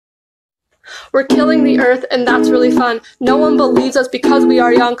We're killing the earth, and that's really fun. No one believes us because we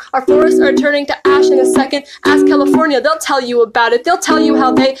are young. Our forests are turning to ash in a second. Ask California, they'll tell you about it. They'll tell you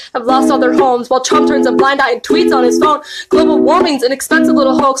how they have lost all their homes, while Trump turns a blind eye and tweets on his phone. Global warming's an expensive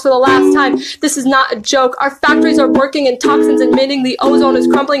little hoax for the last time. This is not a joke. Our factories are working and toxins emitting. The ozone is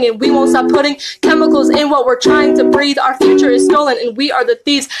crumbling, and we won't stop putting chemicals in what we're trying to breathe. Our future is stolen, and we are the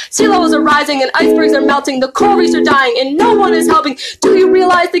thieves. Sea levels are rising, and icebergs are melting. The coral reefs are dying, and no one is helping. Do you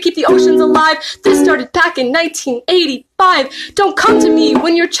realize they keep the oceans alive? This started back in 1985. Don't come to me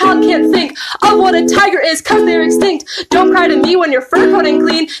when your child can't think of what a tiger is, cause they're extinct. Don't cry to me when your fur coat ain't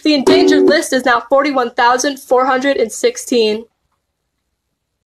clean. The endangered list is now 41,416.